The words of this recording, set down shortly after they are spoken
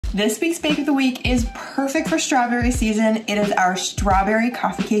This week's Bake of the Week is perfect for strawberry season. It is our strawberry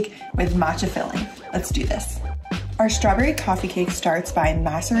coffee cake with matcha filling. Let's do this. Our strawberry coffee cake starts by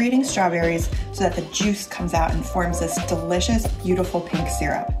macerating strawberries so that the juice comes out and forms this delicious, beautiful pink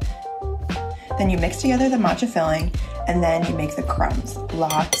syrup. Then you mix together the matcha filling, and then you make the crumbs,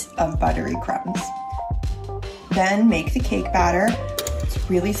 lots of buttery crumbs. Then make the cake batter. It's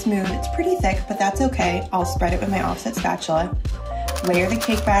really smooth, it's pretty thick, but that's okay. I'll spread it with my offset spatula. Layer the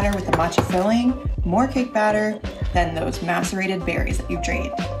cake batter with the matcha filling, more cake batter, then those macerated berries that you've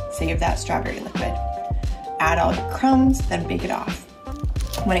drained. Save that strawberry liquid. Add all your crumbs, then bake it off.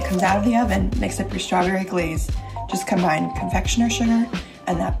 When it comes out of the oven, mix up your strawberry glaze. Just combine confectioner sugar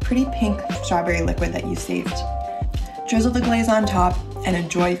and that pretty pink strawberry liquid that you saved. Drizzle the glaze on top and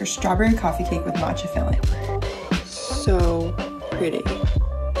enjoy your strawberry coffee cake with matcha filling. So pretty.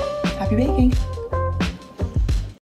 Happy baking!